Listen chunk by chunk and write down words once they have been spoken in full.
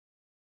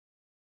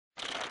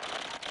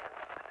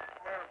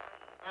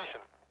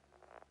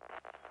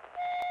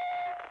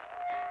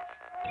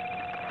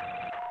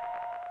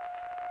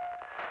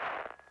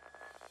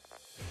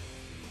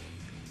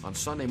On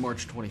Sunday,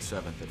 March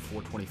 27th at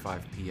 4:25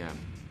 p.m.,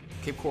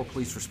 Cape Coral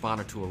Police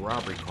responded to a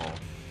robbery call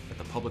at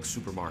the Publix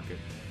supermarket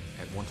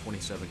at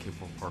 127 Cape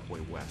Coral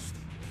Parkway West.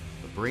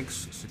 The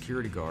Brinks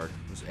security guard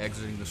was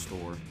exiting the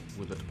store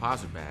with the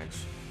deposit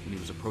bags when he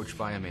was approached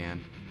by a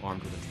man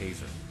armed with a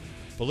taser.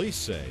 Police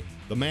say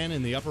the man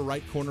in the upper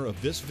right corner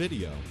of this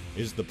video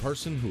is the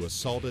person who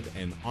assaulted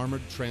an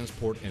armored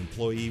transport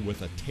employee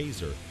with a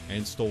taser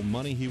and stole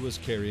money he was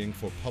carrying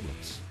for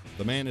Publix.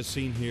 The man is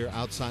seen here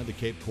outside the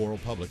Cape Coral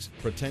Publix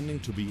pretending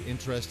to be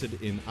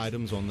interested in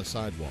items on the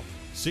sidewalk.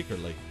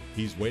 Secretly,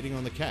 he's waiting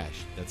on the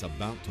cash that's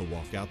about to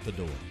walk out the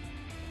door.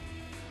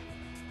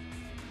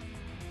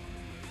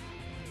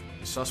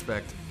 The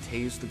suspect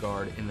tased the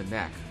guard in the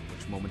neck,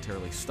 which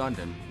momentarily stunned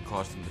him and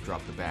caused him to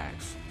drop the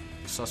bags.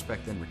 The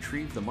suspect then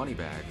retrieved the money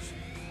bags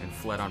and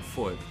fled on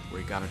foot,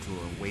 where he got into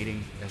a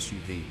waiting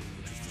SUV,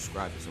 which was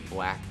described as a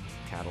black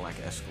Cadillac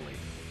Escalade.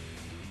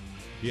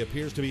 He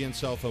appears to be in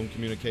cell phone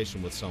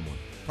communication with someone,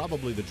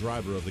 probably the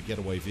driver of the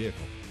getaway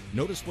vehicle.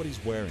 Notice what he's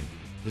wearing,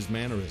 his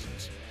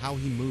mannerisms, how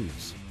he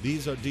moves.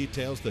 These are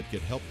details that could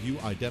help you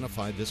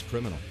identify this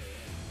criminal.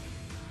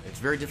 It's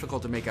very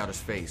difficult to make out his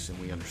face, and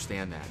we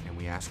understand that, and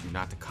we ask you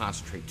not to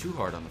concentrate too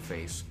hard on the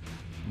face.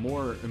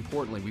 More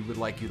importantly, we would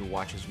like you to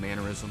watch his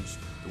mannerisms,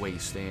 the way he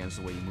stands,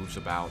 the way he moves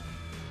about,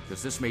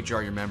 because this may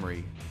jar your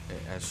memory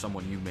as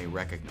someone you may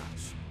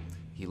recognize.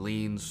 He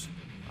leans,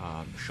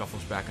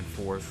 shuffles back and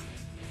forth,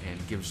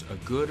 and gives a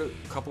good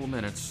couple of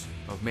minutes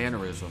of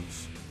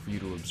mannerisms for you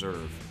to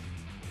observe.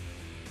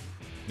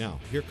 Now,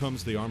 here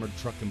comes the armored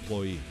truck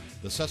employee.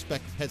 The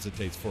suspect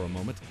hesitates for a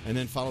moment and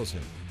then follows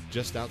him.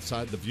 Just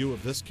outside the view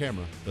of this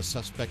camera, the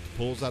suspect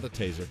pulls out a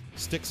taser,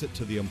 sticks it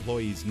to the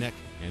employee's neck,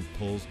 and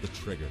pulls the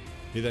trigger.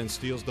 He then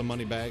steals the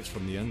money bags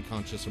from the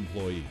unconscious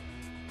employee.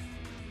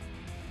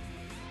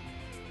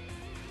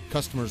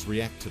 Customers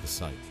react to the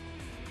sight.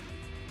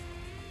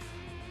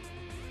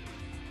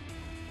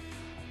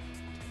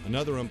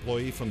 Another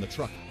employee from the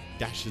truck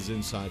dashes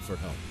inside for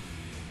help.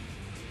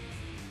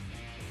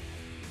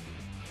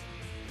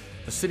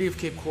 The city of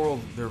Cape Coral,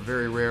 they're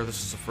very rare.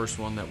 This is the first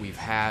one that we've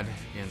had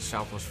in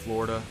Southwest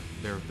Florida.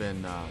 There have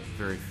been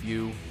very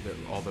few,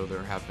 although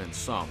there have been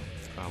some.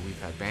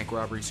 We've had bank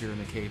robberies here in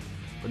the Cape,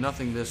 but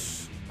nothing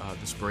this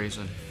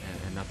brazen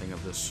and nothing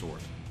of this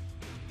sort.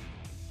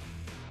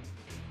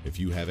 If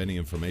you have any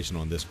information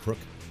on this crook,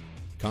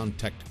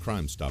 contact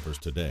Crime Stoppers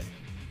today.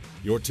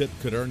 Your tip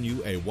could earn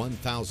you a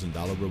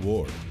 $1,000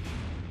 reward.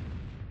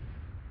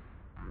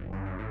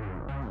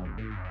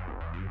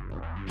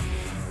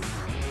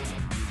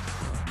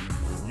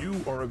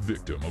 You are a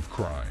victim of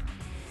crime.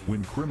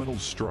 When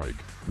criminals strike,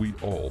 we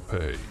all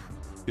pay.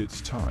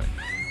 It's time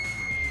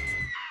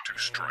to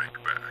strike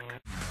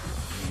back.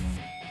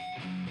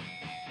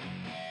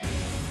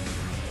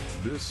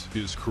 This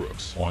is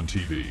Crooks on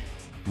TV.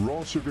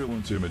 Raw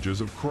surveillance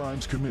images of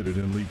crimes committed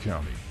in Lee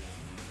County.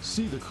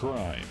 See the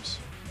crimes.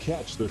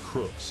 Catch the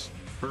crooks.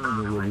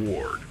 Earn the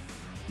reward.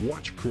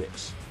 Watch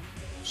Crooks.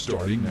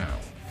 Starting now.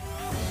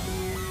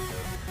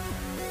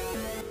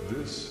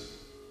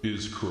 This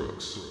is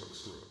Crooks.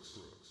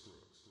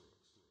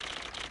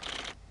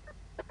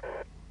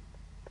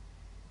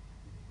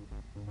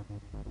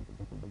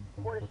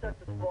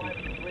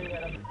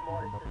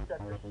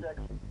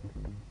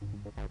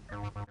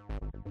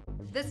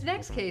 This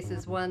next case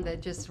is one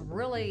that just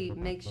really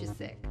makes you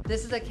sick.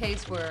 This is a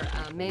case where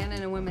a man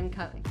and a woman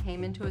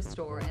came into a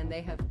store and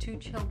they have 2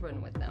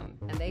 children with them,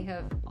 and they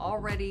have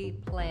already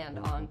planned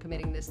on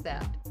committing this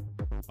theft.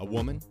 A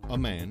woman, a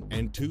man,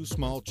 and 2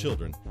 small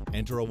children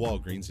enter a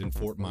Walgreens in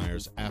Fort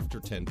Myers after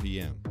 10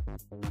 p.m.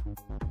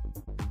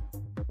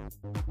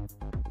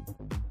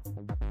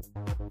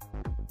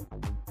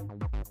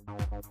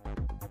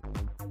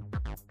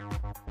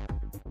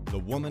 The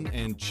woman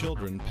and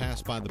children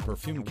pass by the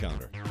perfume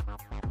counter.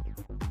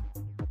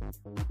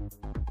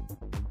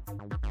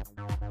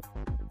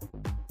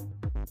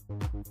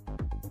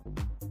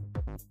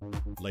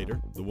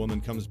 Later, the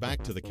woman comes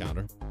back to the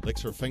counter,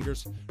 licks her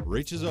fingers,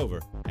 reaches over,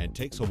 and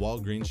takes a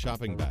Walgreens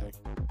shopping bag.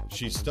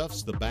 She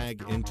stuffs the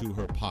bag into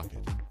her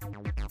pocket.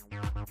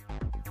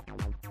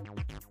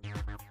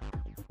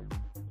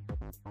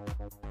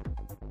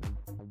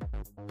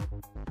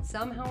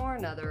 Somehow or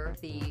another,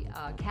 the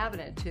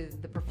cabinet to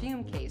the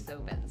perfume case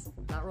opens.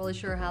 Not really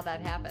sure how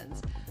that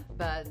happens,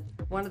 but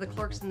one of the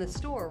clerks in the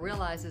store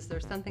realizes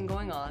there's something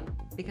going on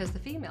because the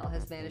female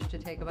has managed to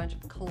take a bunch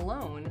of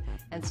cologne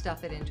and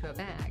stuff it into a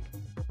bag.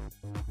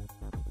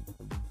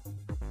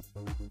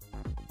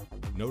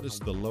 Notice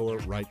the lower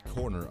right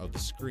corner of the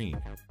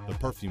screen. The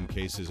perfume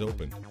case is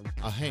open.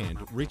 A hand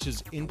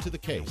reaches into the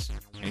case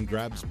and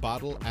grabs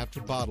bottle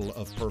after bottle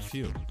of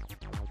perfume.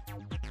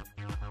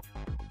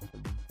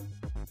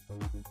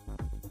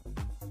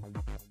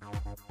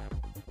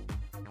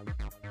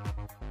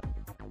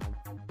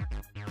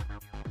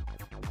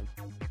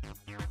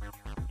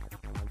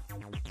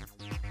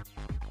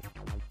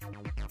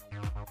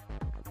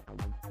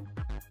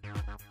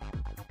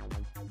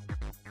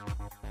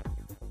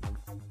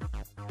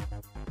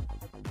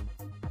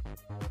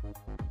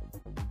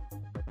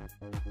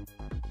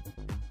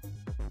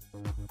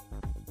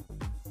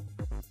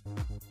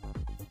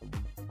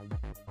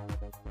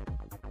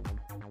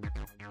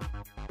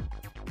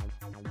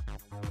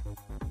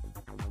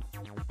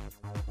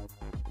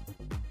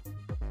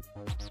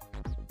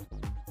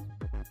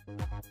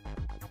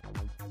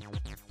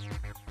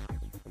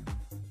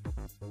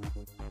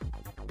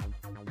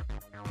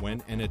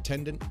 When an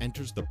attendant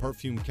enters the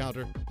perfume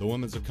counter, the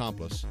woman's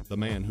accomplice, the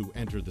man who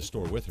entered the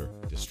store with her,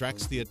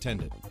 distracts the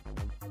attendant.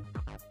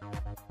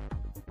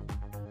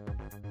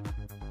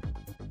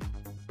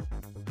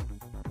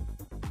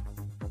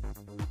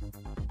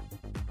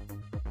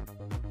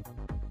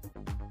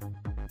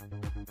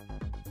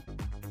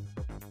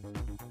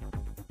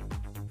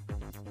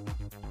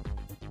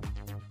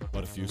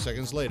 But a few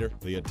seconds later,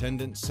 the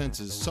attendant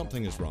senses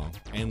something is wrong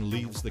and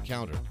leaves the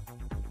counter.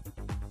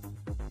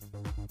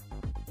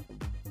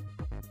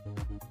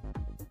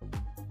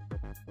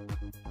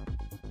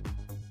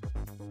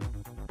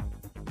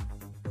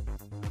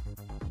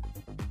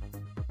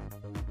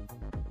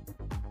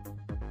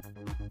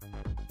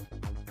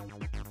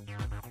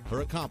 Her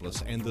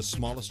accomplice and the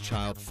smallest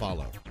child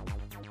follow.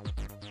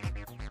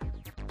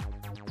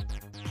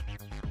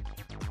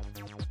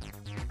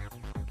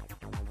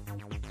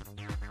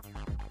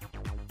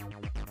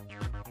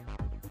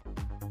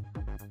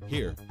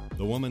 Here,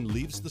 the woman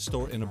leaves the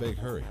store in a big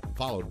hurry,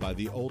 followed by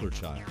the older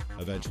child.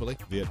 Eventually,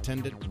 the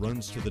attendant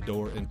runs to the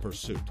door in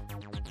pursuit.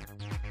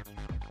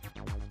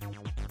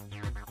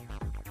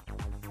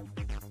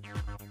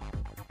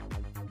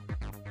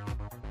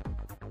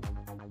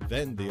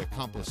 Then the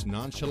accomplice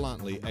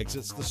nonchalantly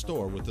exits the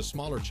store with the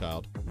smaller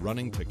child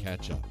running to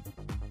catch up.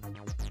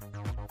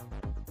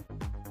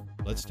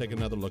 Let's take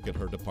another look at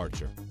her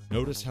departure.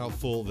 Notice how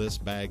full this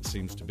bag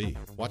seems to be.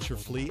 Watch her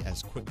flee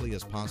as quickly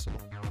as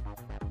possible.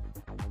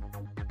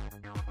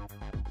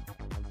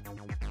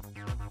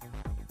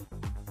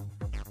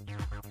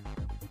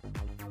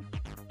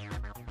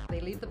 They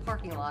leave the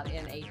parking lot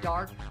in a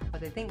dark,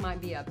 what they think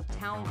might be a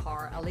town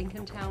car, a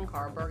Lincoln town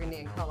car, burgundy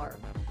in color.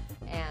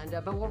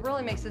 But what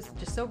really makes this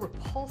just so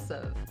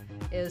repulsive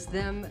is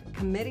them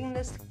committing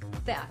this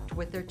theft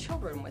with their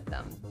children with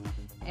them.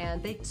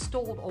 And they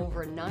stole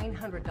over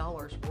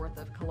 $900 worth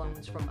of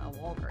colognes from a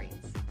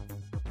Walgreens.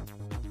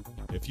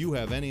 If you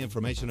have any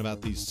information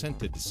about these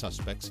scented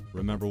suspects,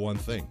 remember one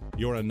thing.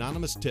 Your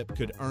anonymous tip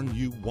could earn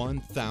you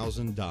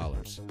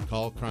 $1,000.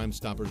 Call Crime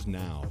Stoppers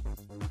now.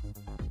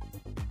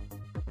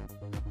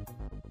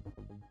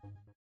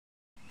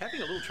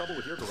 Having a little trouble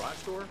with your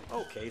garage door?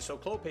 Okay, so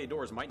Clopay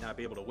doors might not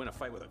be able to win a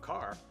fight with a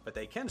car, but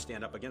they can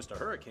stand up against a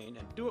hurricane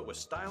and do it with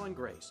style and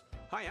grace.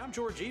 Hi, I'm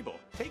George Ebel.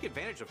 Take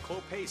advantage of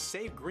Clopay's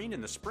Save Green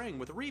in the Spring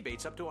with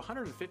rebates up to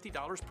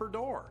 $150 per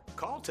door.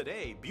 Call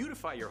today,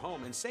 beautify your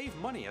home, and save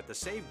money at the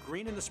Save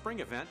Green in the Spring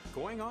event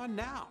going on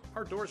now.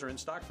 Our doors are in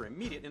stock for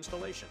immediate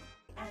installation.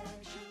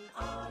 Action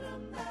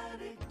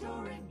Automatic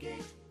Door and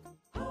Gate,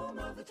 home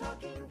of the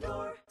talking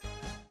door.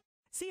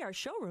 See our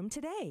showroom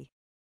today.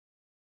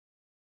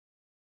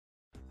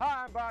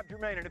 Hi, I'm Bob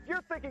Germain, and if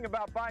you're thinking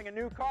about buying a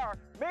new car,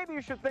 maybe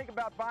you should think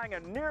about buying a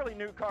nearly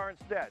new car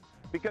instead.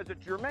 Because at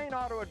Germain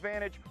Auto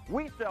Advantage,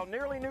 we sell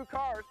nearly new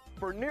cars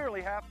for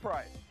nearly half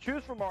price.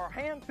 Choose from our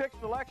hand-picked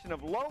selection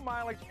of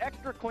low-mileage,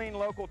 extra-clean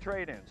local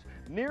trade-ins.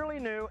 Nearly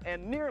new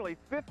and nearly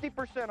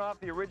 50% off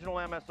the original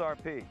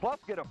MSRP. Plus,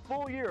 get a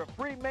full year of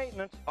free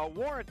maintenance, a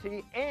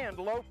warranty, and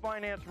low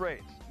finance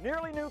rates.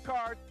 Nearly new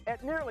cars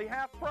at nearly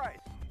half price.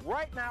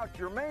 Right now,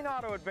 Germain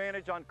Auto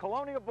Advantage on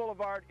Colonial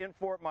Boulevard in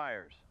Fort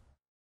Myers.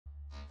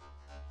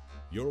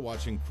 You're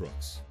watching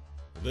Crooks.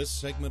 This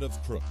segment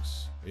of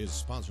Crooks is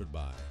sponsored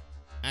by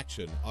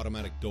Action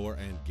Automatic Door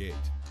and Gate,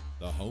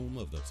 the home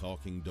of the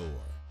talking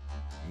door.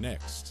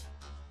 Next,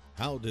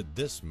 how did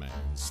this man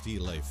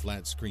steal a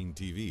flat-screen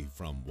TV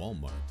from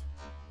Walmart?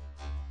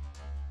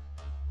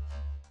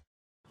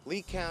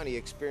 Lee County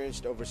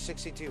experienced over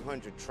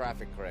 6,200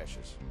 traffic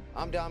crashes.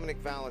 I'm Dominic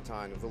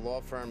Valentine of the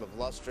law firm of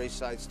Lustre,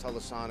 Seitz,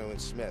 Tolosano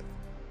 & Smith.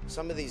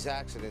 Some of these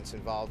accidents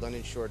involved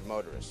uninsured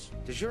motorists.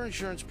 Does your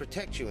insurance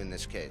protect you in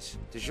this case?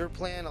 Does your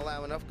plan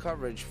allow enough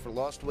coverage for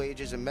lost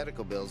wages and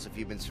medical bills if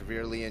you've been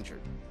severely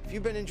injured? If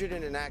you've been injured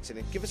in an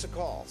accident, give us a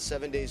call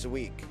 7 days a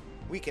week.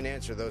 We can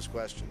answer those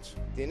questions.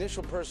 The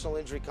initial personal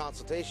injury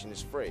consultation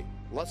is free.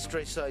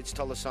 Lustre, Seitz,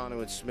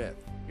 Tolosano & Smith,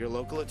 your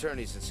local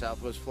attorneys in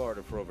Southwest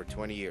Florida for over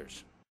 20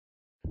 years.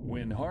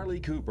 When Harley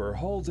Cooper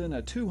hauls in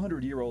a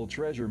 200-year-old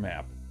treasure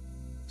map,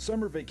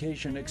 summer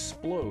vacation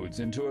explodes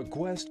into a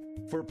quest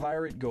for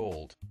pirate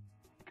gold.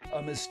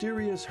 A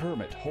mysterious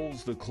hermit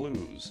holds the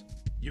clues.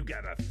 You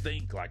gotta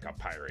think like a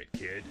pirate,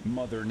 kid.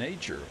 Mother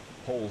Nature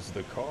holds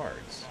the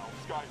cards.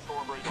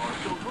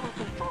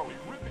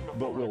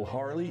 But will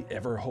Harley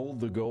ever hold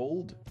the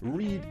gold?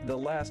 Read The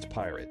Last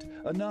Pirate,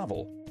 a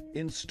novel,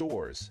 in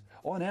stores,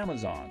 on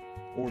Amazon,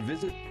 or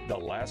visit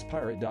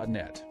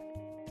thelastpirate.net.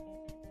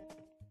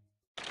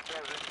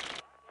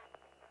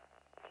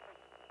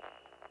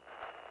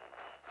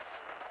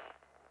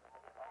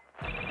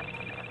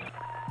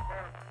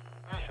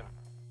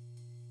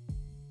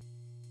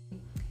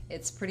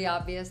 It's pretty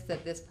obvious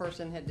that this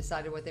person had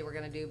decided what they were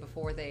going to do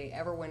before they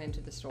ever went into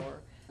the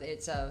store.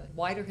 It's a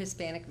whiter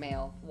Hispanic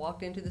male,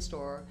 walked into the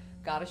store,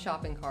 got a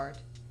shopping cart,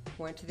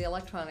 went to the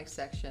electronics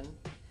section,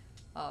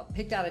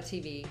 picked out a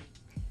TV,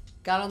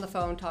 got on the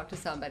phone, talked to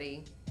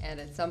somebody, and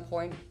at some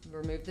point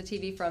removed the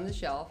TV from the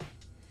shelf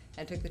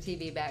and took the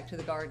TV back to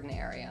the garden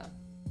area.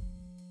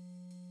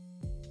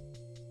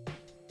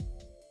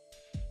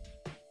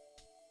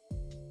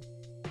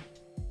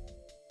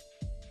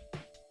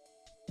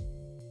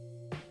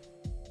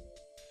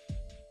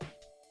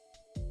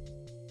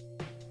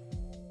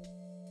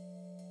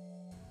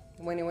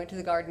 When he went to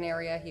the garden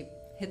area, he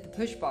hit the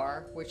push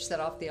bar, which set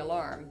off the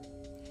alarm.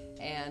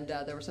 And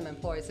there were some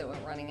employees that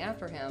went running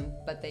after him,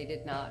 but they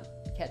did not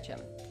catch him.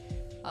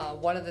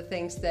 One of the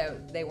things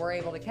that they were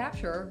able to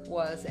capture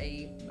was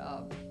a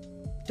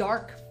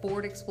dark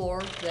Ford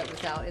Explorer that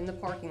was out in the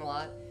parking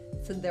lot.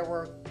 So there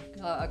were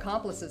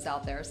accomplices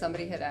out there.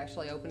 Somebody had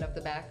actually opened up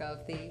the back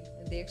of the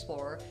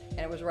Explorer, and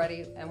it was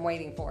ready and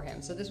waiting for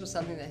him. So this was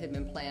something that had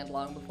been planned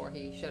long before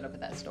he showed up at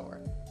that store.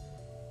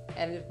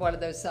 And it's one of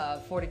those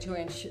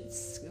 42-inch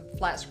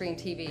flat screen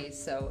TVs,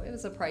 so it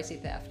was a pricey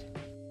theft.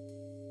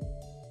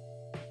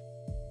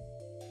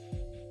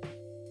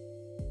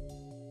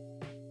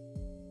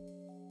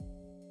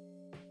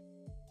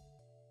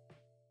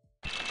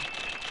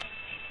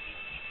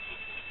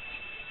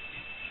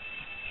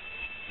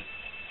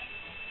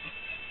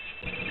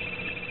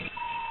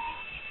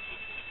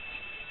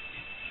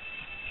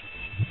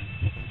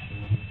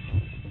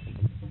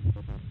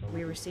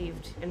 We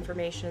received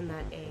information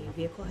that a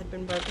vehicle had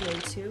been broken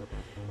into.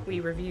 We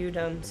reviewed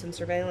some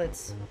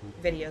surveillance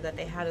video that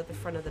they had at the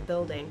front of the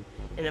building.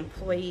 An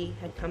employee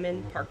had come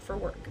in, parked for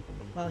work.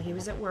 While he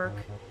was at work,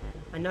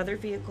 another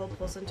vehicle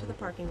pulls into the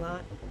parking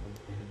lot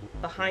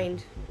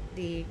behind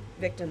the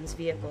victim's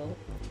vehicle.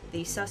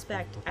 The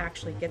suspect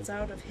actually gets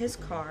out of his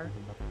car,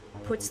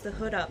 puts the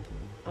hood up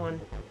on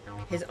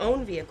his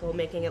own vehicle,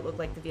 making it look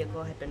like the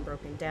vehicle had been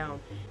broken down,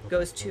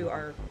 goes to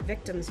our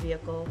victim's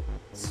vehicle,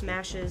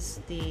 smashes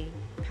the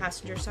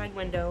passenger side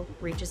window,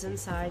 reaches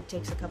inside,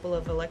 takes a couple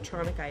of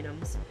electronic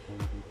items,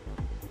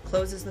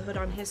 closes the hood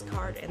on his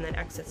car, and then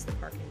exits the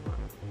parking lot.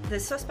 The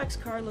suspect's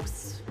car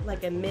looks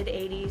like a mid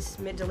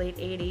to late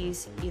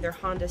 80s, either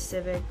Honda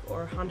Civic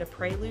or Honda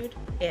Prelude.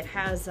 It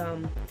has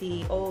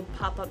the old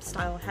pop-up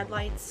style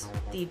headlights.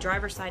 The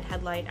driver's side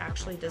headlight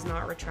actually does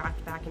not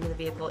retract back into the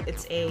vehicle.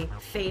 It's a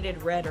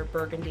faded red or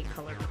burgundy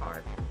colored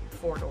car,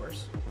 4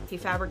 doors. He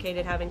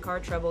fabricated having car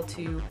trouble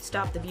to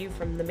stop the view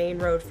from the main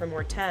road from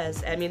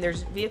Ortez. I mean,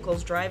 there's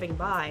vehicles driving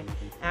by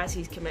as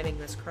he's committing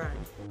this crime.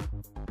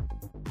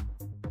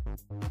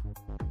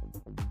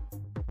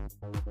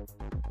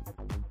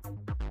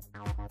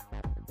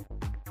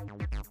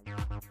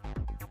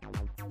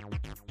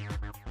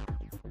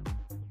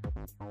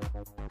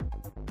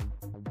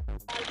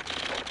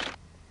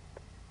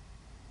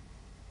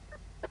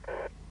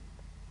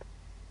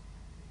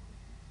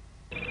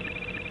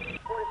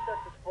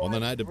 On the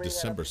night of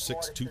December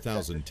 6,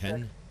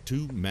 2010,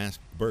 2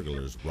 masked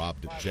burglars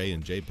robbed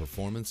J&J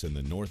Performance in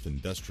the North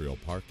Industrial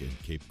Park in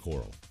Cape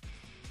Coral.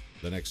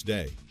 The next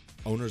day,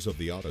 owners of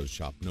the auto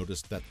shop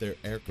noticed that their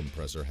air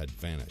compressor had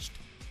vanished.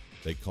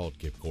 They called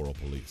Cape Coral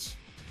police.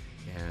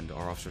 And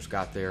our officers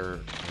got there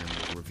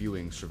and were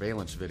reviewing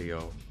surveillance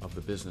video of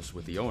the business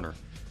with the owner.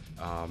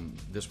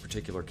 This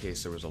particular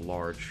case, there was a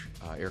large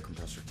air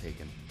compressor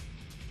taken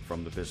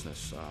from the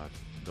business,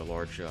 the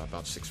large,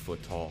 about 6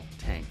 foot tall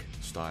tank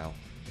style,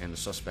 and the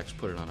suspects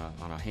put it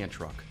on a hand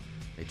truck.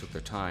 They took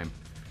their time.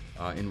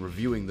 In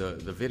reviewing the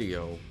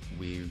video,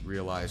 we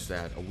realized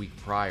that a week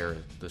prior,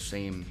 the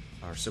same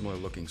or similar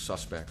looking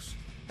suspects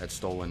had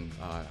stolen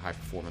high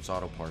performance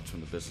auto parts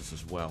from the business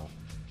as well.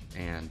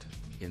 And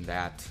in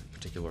that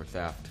particular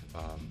theft,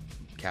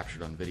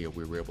 captured on video,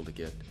 we were able to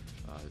get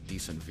a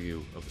decent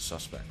view of the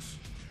suspects.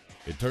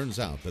 It turns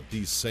out that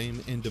these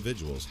same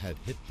individuals had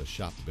hit the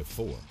shop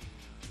before.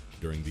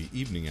 During the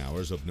evening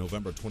hours of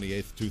November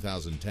 28,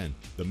 2010,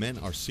 the men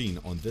are seen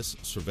on this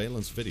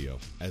surveillance video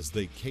as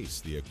they case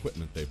the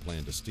equipment they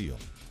plan to steal.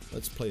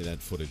 Let's play that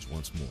footage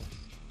once more.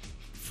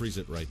 Freeze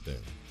it right there.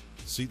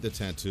 See the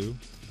tattoo?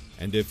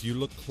 And if you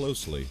look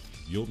closely,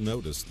 you'll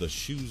notice the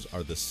shoes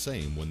are the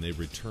same when they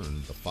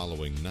return the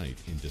following night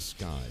in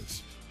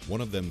disguise. One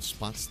of them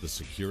spots the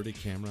security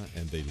camera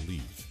and they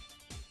leave.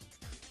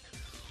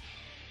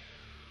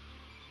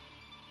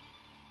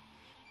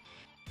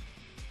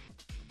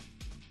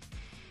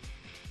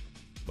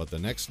 But the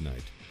next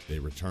night, they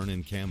return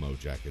in camo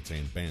jackets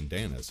and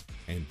bandanas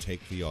and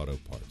take the auto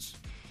parts.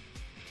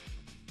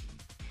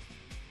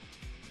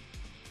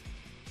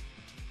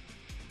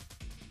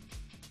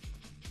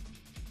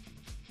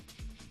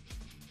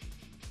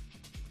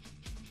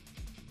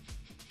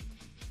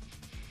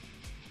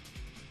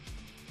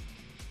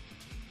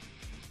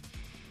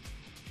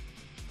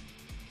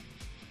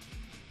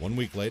 One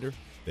week later,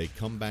 they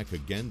come back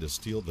again to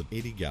steal the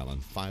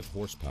 80-gallon,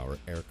 5-horsepower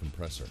air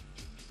compressor.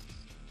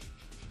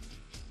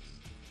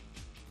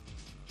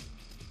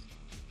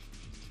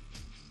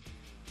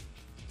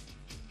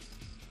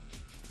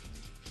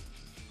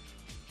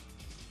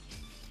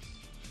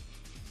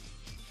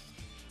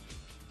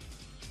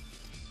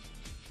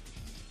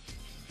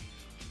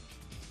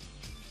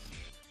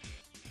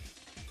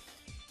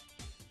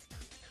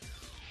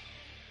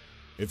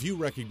 If you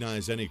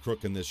recognize any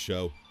crook in this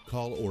show,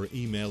 call or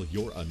email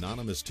your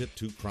anonymous tip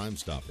to Crime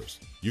Stoppers.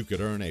 You could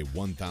earn a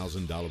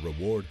 $1,000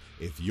 reward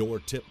if your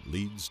tip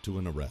leads to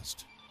an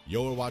arrest.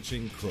 You're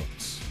watching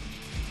Crooks.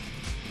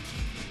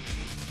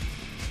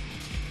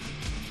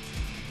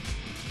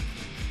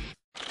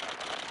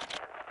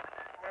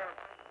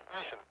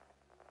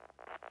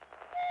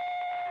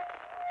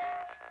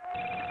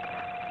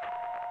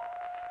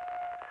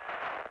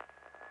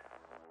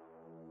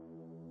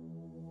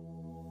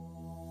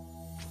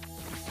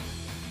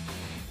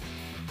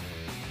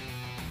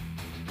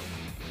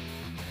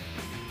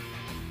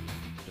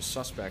 The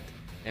suspect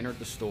entered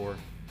the store,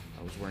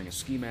 was wearing a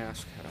ski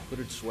mask, had a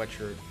hooded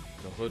sweatshirt,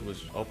 the hood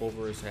was up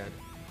over his head,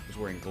 was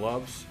wearing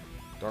gloves,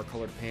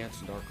 dark-colored pants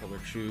and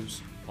dark-colored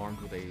shoes, armed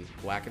with a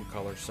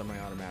black-and-color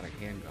semi-automatic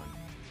handgun.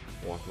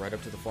 Walked right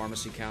up to the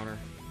pharmacy counter,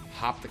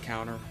 hopped the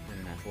counter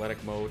in an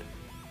athletic mode,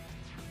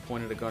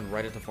 pointed a gun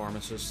right at the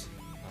pharmacist,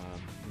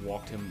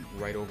 walked him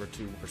right over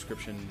to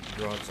prescription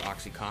drugs,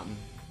 OxyContin,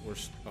 were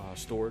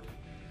stored.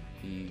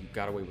 He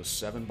got away with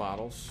 7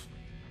 bottles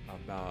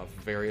of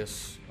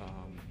various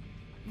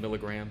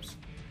milligrams,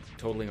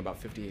 totaling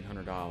about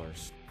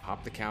 $5,800.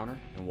 Hopped the counter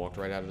and walked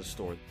right out of the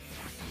store.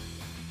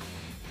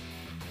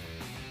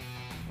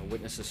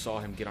 Witnesses saw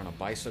him get on a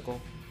bicycle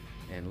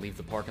and leave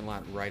the parking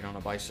lot right on a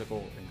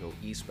bicycle and go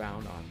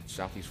eastbound on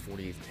Southeast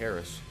 48th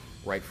Terrace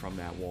right from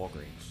that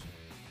Walgreens.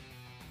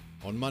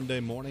 On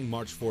Monday morning,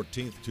 March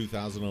 14th,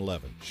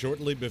 2011,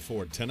 shortly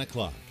before 10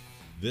 o'clock,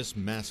 this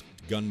masked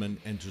gunman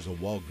enters a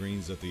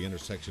Walgreens at the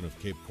intersection of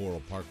Cape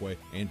Coral Parkway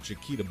and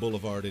Chiquita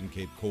Boulevard in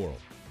Cape Coral.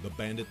 The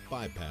bandit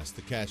bypassed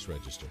the cash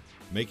register,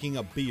 making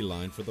a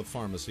beeline for the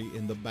pharmacy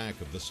in the back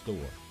of the store.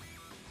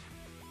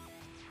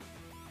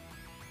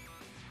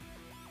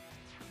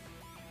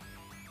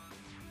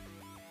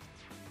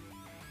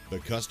 The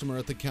customer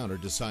at the counter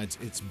decides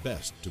it's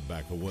best to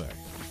back away.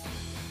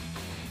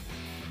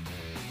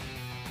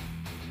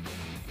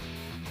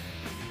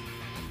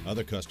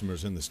 Other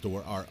customers in the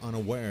store are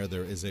unaware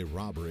there is a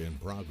robbery in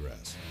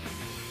progress.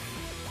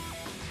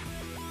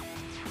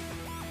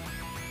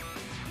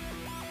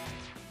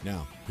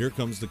 Now, here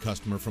comes the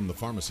customer from the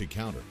pharmacy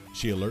counter.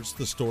 She alerts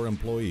the store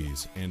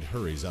employees and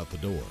hurries out the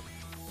door.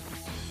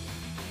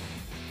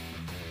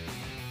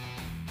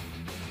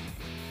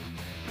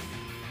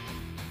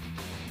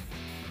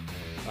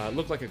 It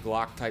looked like a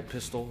Glock-type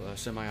pistol,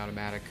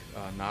 semi-automatic,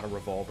 not a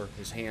revolver.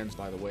 His hands,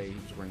 by the way, he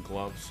was wearing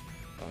gloves,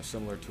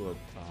 similar to a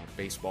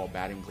baseball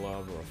batting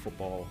glove or a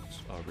football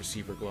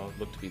receiver glove.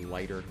 Looked to be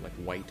lighter, like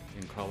white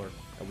in color.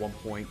 At one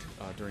point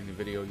during the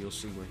video, you'll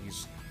see where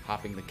he's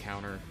hopping the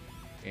counter,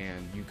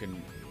 and you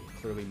can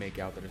clearly make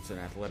out that it's an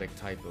athletic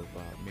type of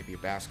maybe a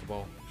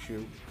basketball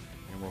shoe,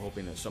 and we're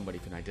hoping that somebody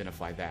can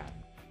identify that.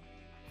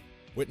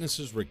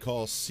 Witnesses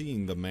recall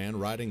seeing the man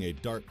riding a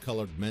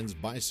dark-colored men's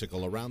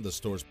bicycle around the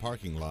store's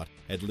parking lot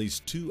at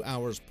least 2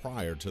 hours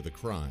prior to the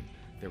crime.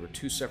 There were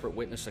 2 separate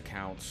witness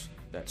accounts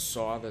that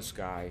saw this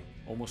guy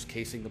almost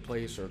casing the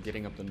place or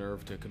getting up the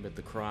nerve to commit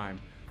the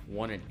crime,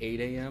 one at 8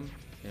 a.m.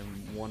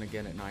 and one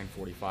again at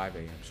 9:45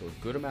 a.m. So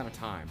a good amount of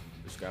time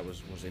this guy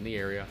was in the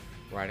area,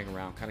 riding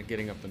around, kind of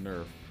getting up the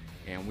nerve.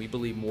 And we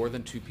believe more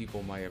than 2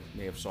 people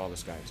may have saw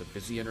this guy. It's a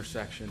busy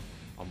intersection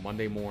on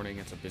Monday morning.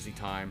 It's a busy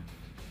time.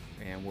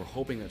 And we're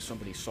hoping that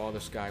somebody saw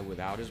this guy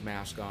without his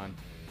mask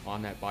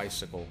on that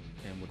bicycle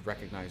and would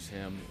recognize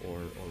him or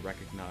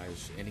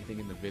recognize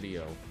anything in the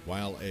video.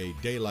 While a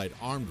daylight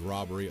armed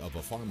robbery of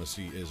a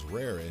pharmacy is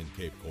rare in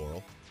Cape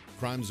Coral,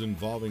 crimes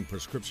involving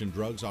prescription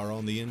drugs are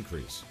on the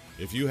increase.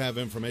 If you have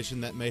information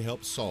that may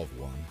help solve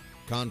one,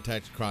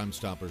 contact Crime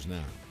Stoppers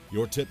now.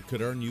 Your tip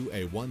could earn you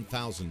a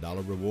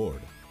 $1,000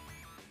 reward.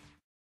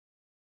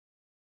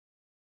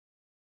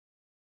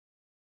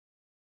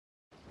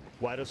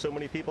 Why do so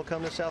many people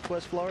come to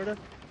Southwest Florida?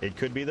 It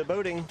could be the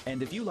boating.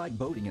 And if you like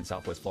boating in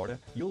Southwest Florida,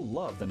 you'll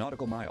love the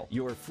Nautical Mile,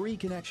 your free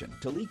connection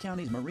to Lee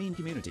County's marine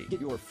community. Get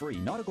your free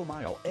Nautical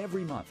Mile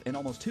every month in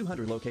almost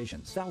 200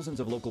 locations. Thousands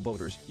of local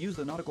boaters use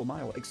the Nautical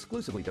Mile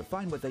exclusively to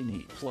find what they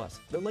need. Plus,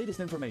 the latest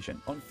information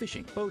on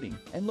fishing, boating,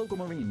 and local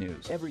marine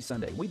news. Every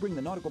Sunday, we bring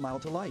the Nautical Mile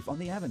to life on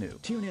the Avenue.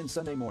 Tune in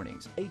Sunday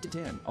mornings, 8 to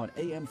 10 on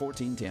AM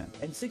 1410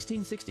 and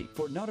 1660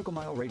 for Nautical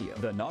Mile Radio.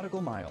 The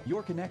Nautical Mile,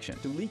 your connection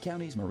to Lee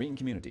County's marine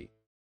community.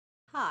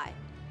 Hi,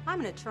 I'm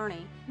an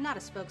attorney, not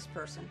a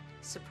spokesperson.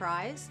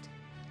 Surprised?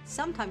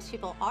 Sometimes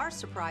people are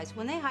surprised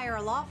when they hire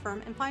a law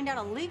firm and find out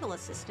a legal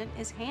assistant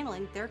is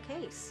handling their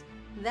case.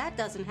 That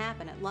doesn't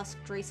happen at Lusk,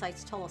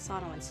 Dresites,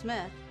 Tolosano &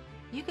 Smith.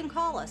 You can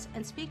call us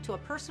and speak to a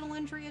personal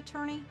injury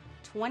attorney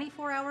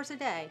 24 hours a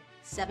day,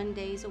 7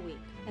 days a week.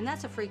 And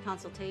that's a free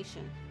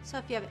consultation. So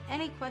if you have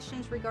any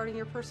questions regarding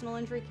your personal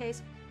injury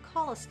case,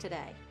 call us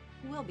today.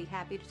 We'll be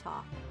happy to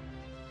talk.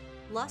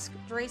 Lusk,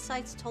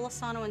 Dresites,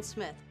 Tolosano &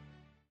 Smith.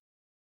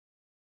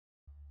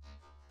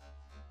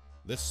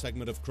 This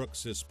segment of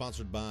Crooks is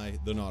sponsored by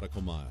the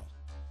Nautical Mile,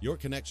 your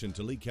connection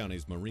to Lee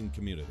County's marine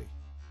community.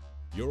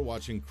 You're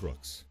watching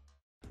Crooks.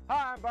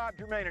 Hi, I'm Bob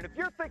Germain, and if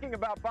you're thinking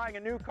about buying a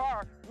new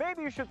car,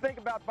 maybe you should think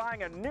about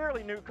buying a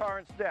nearly new car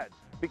instead.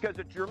 Because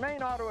at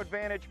Germain Auto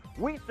Advantage,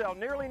 we sell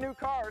nearly new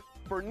cars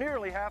for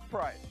nearly half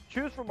price.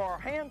 Choose from our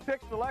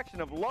hand-picked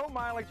selection of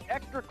low-mileage,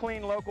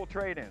 extra-clean local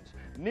trade-ins.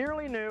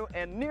 Nearly new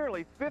and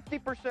nearly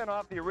 50%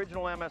 off the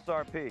original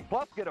MSRP.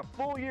 Plus, get a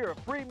full year of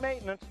free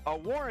maintenance, a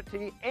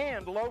warranty,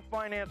 and low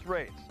finance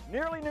rates.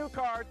 Nearly new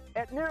cars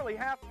at nearly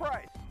half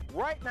price.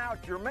 Right now,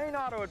 Germain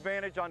Auto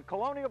Advantage on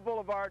Colonial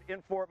Boulevard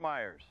in Fort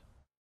Myers.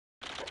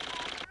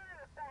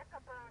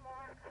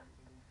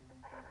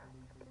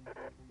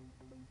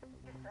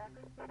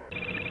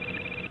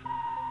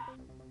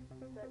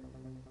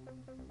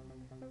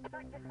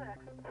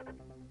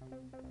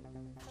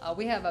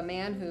 We have a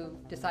man who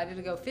decided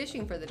to go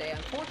fishing for the day.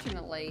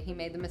 Unfortunately, he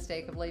made the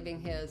mistake of leaving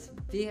his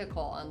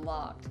vehicle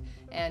unlocked,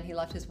 and he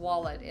left his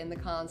wallet in the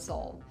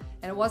console.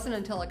 And it wasn't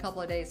until a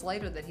couple of days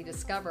later that he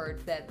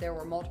discovered that there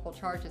were multiple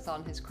charges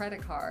on his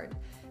credit card.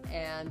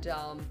 And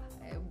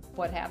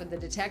what happened, the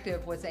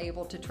detective was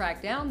able to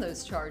track down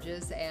those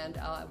charges and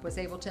was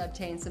able to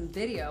obtain some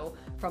video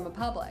from a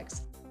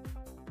Publix.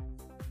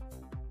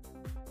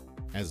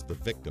 As the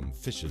victim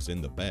fishes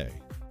in the bay,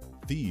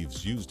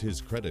 thieves used his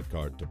credit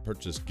card to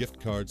purchase gift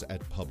cards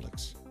at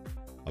Publix.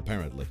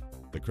 Apparently,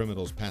 the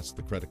criminals passed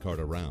the credit card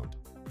around.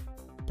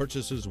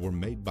 Purchases were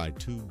made by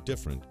two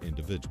different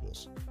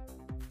individuals.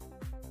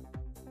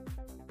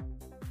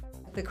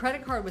 The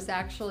credit card was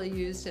actually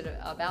used at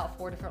about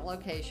 4 different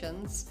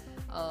locations,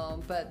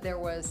 but there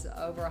was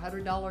over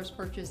 $100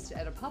 purchased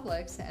at a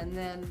Publix, and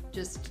then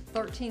just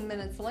 13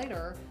 minutes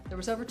later, there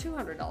was over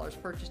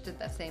 $200 purchased at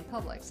that same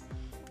Publix.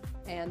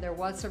 And there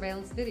was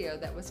surveillance video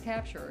that was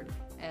captured,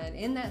 and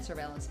in that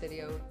surveillance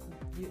video,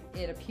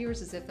 it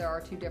appears as if there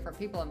are two different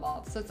people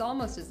involved. So it's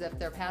almost as if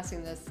they're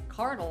passing this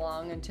card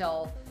along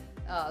until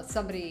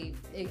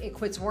it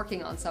quits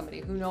working on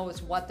somebody. Who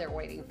knows what they're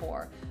waiting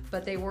for.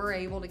 But they were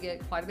able to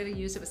get quite a bit of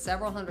use. It was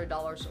several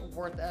 $100s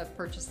worth of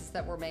purchases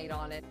that were made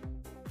on it.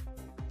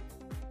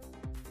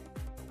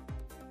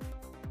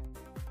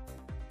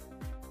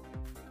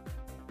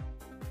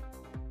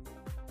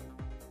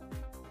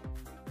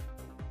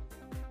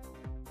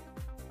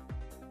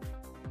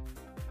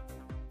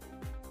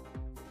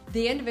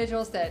 The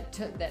individuals that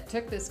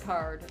took this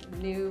card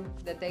knew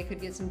that they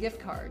could get some gift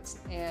cards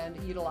and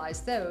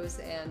utilize those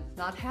and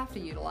not have to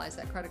utilize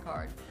that credit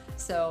card.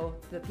 So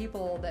the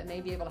people that may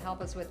be able to help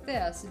us with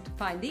this, to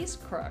find these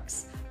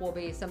crooks, will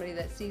be somebody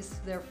that sees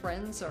their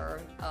friends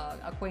or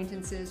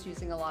acquaintances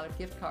using a lot of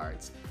gift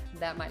cards.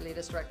 That might lead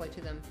us directly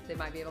to them. They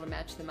might be able to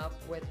match them up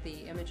with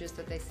the images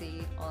that they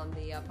see on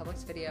the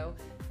Publix video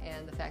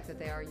and the fact that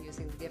they are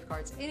using the gift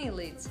cards. Any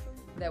leads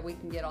that we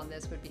can get on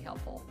this would be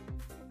helpful.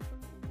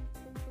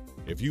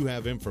 If you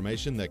have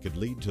information that could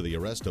lead to the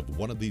arrest of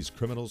one of these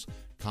criminals,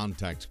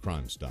 contact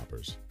Crime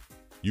Stoppers.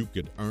 You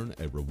could earn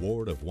a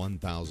reward of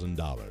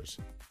 $1,000.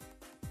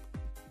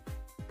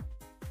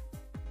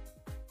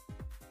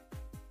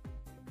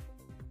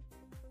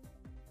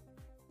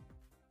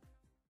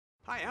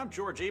 Hi, I'm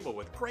George Abel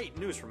with great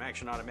news from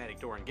Action Automatic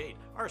Door and Gate.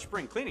 Our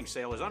spring cleaning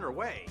sale is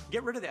underway.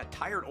 Get rid of that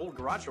tired old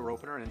garage door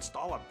opener and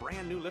install a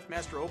brand new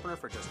LiftMaster opener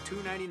for just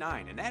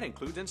 $2.99, and that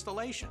includes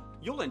installation.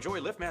 You'll enjoy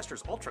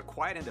LiftMaster's ultra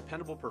quiet and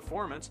dependable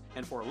performance,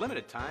 and for a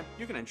limited time,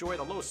 you can enjoy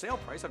the low sale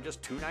price of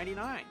just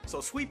 $2.99. So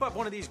sweep up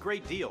one of these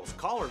great deals.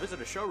 Call or visit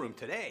a showroom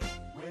today.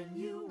 When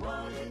you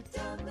want it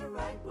done the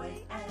right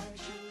way,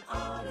 Action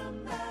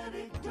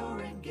Automatic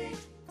Door and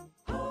Gate,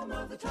 home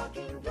of the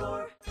talking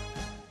door.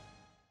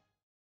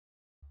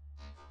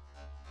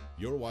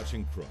 You're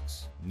watching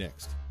Crooks.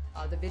 Next.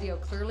 The video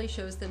clearly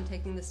shows them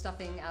taking the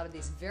stuffing out of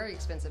these very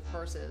expensive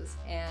purses,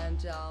 and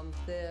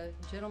the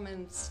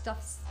gentleman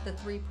stuffs the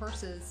 3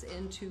 purses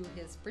into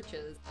his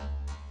breeches.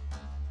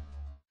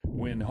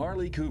 When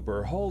Harley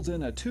Cooper hauls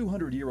in a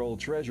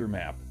 200-year-old treasure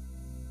map,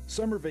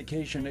 summer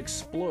vacation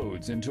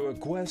explodes into a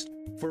quest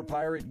for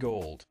pirate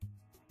gold.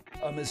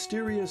 A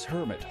mysterious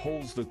hermit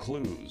holds the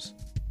clues.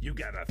 You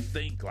gotta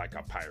think like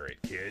a pirate,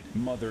 kid.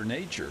 Mother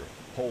Nature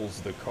holds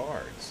the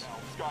cards.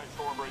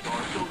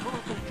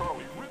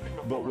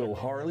 But will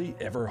Harley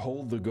ever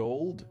hold the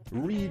gold?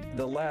 Read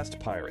The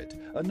Last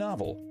Pirate, a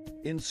novel,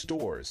 in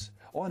stores,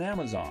 on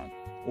Amazon,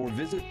 or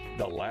visit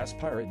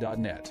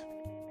thelastpirate.net.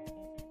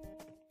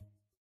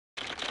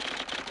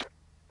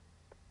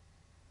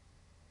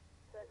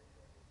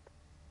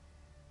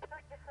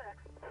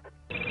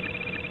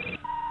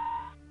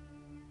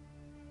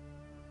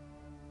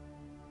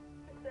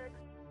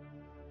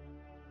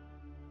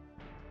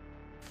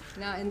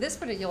 Now, in this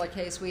particular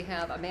case, we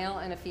have a male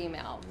and a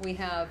female. We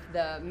have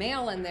the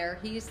male in there,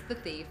 he's the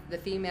thief. The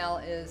female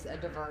is a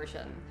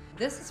diversion.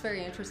 This is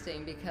very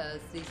interesting because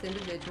these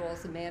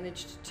individuals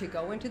managed to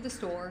go into the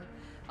store.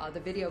 The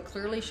video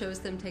clearly shows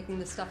them taking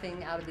the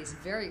stuffing out of these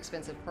very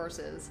expensive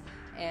purses,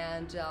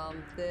 and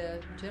the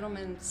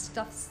gentleman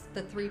stuffs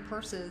the 3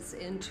 purses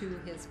into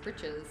his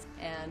breeches,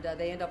 and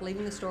they end up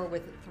leaving the store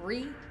with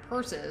 3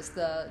 purses.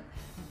 The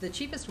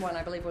cheapest one,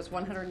 I believe, was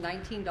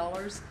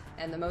 $119,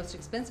 and the most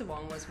expensive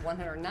one was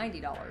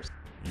 $190.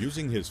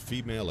 Using his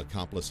female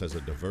accomplice as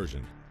a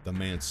diversion, the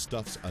man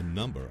stuffs a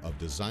number of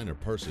designer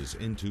purses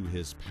into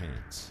his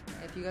pants.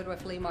 If you go to a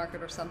flea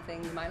market or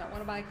something, you might not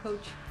want to buy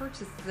Coach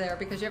purchases there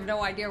because you have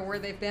no idea where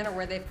they've been or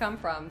where they've come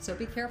from, so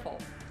be careful.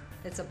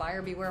 It's a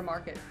buyer beware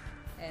market,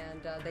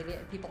 and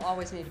people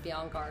always need to be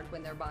on guard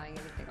when they're buying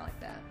anything like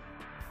that.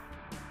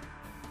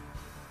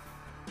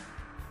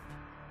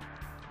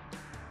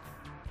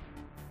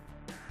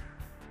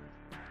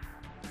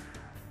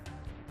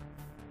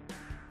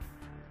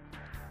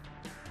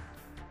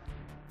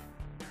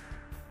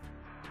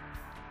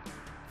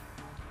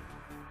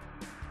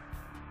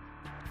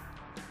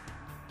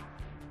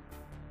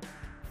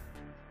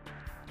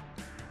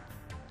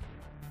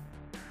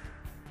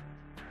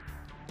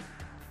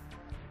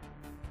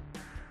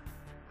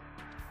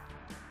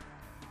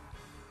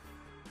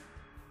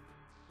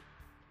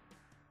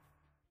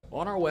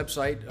 On our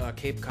website,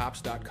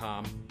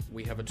 capecops.com,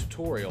 we have a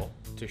tutorial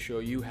to show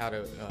you how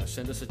to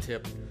send us a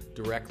tip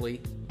directly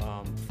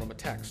from a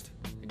text.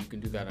 And you can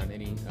do that on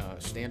any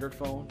standard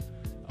phone,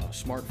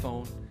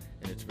 smartphone,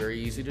 and it's very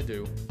easy to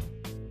do.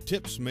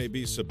 Tips may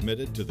be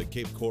submitted to the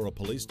Cape Coral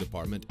Police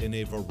Department in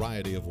a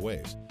variety of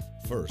ways.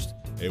 First,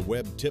 a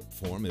web tip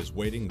form is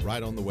waiting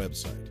right on the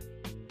website.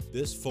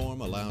 This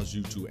form allows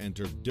you to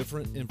enter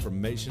different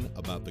information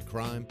about the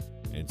crime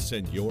and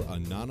send your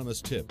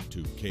anonymous tip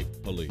to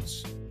Cape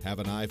Police. Have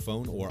an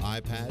iPhone or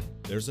iPad?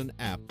 There's an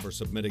app for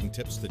submitting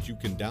tips that you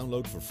can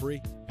download for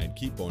free and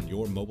keep on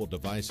your mobile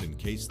device in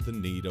case the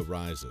need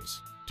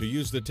arises. To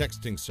use the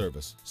texting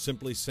service,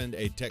 simply send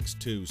a text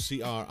to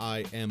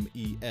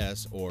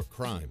CRIMES or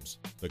CRIMES.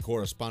 The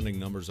corresponding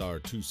numbers are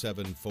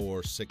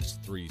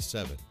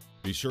 274637.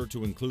 Be sure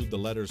to include the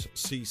letters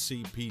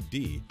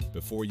CCPD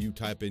before you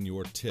type in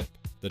your tip.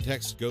 The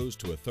text goes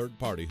to a third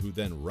party who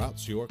then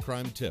routes your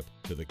crime tip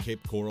to the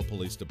Cape Coral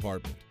Police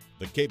Department.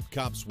 The Cape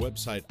Cops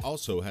website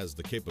also has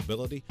the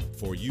capability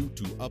for you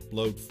to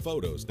upload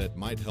photos that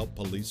might help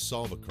police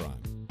solve a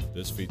crime.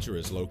 This feature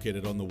is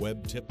located on the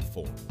web tip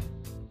form.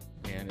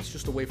 And it's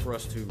just a way for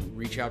us to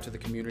reach out to the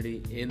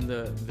community in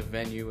the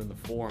venue and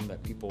the forum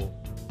that people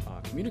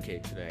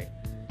communicate today.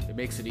 It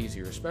makes it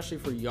easier, especially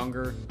for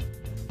younger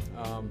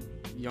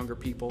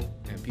people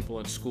and people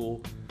in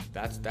school.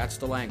 That's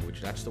the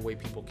language. That's the way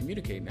people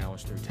communicate now,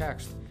 is through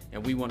text.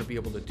 And we want to be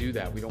able to do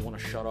that. We don't want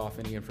to shut off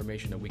any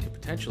information that we could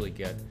potentially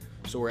get.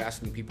 So we're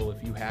asking people,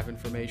 if you have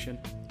information,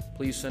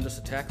 please send us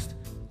a text.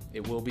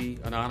 It will be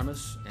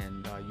anonymous,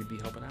 and you'd be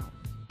helping out.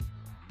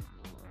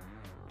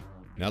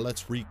 Now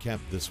let's recap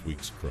this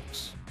week's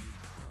Crooks.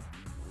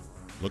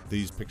 Look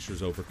these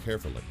pictures over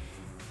carefully.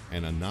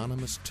 An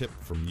anonymous tip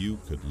from you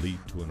could lead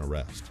to an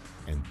arrest,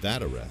 and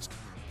that arrest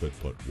could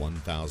put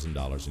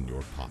 $1,000 in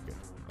your pocket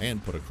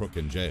and put a crook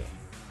in jail.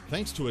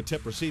 Thanks to a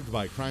tip received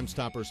by Crime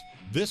Stoppers,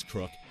 this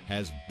crook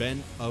has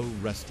been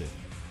arrested.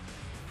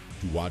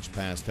 To watch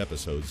past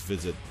episodes,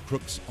 visit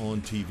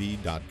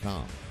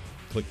CrooksOnTV.com.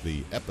 Click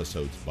the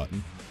Episodes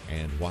button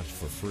and watch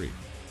for free.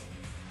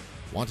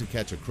 Want to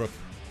catch a crook?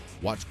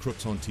 Watch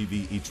Crooks on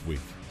TV each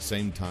week,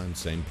 same time,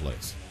 same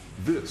place.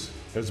 This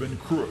has been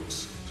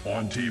Crooks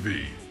on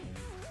TV.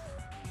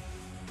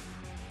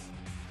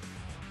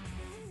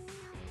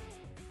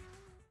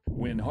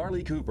 When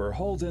Harley Cooper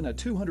hauls in a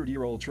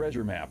 200-year-old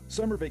treasure map,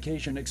 summer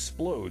vacation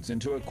explodes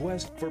into a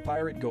quest for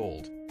pirate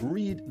gold.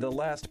 Read The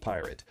Last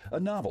Pirate, a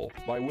novel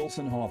by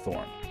Wilson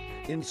Hawthorne.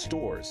 In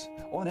stores,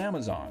 on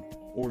Amazon,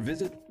 or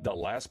visit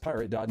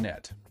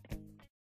thelastpirate.net.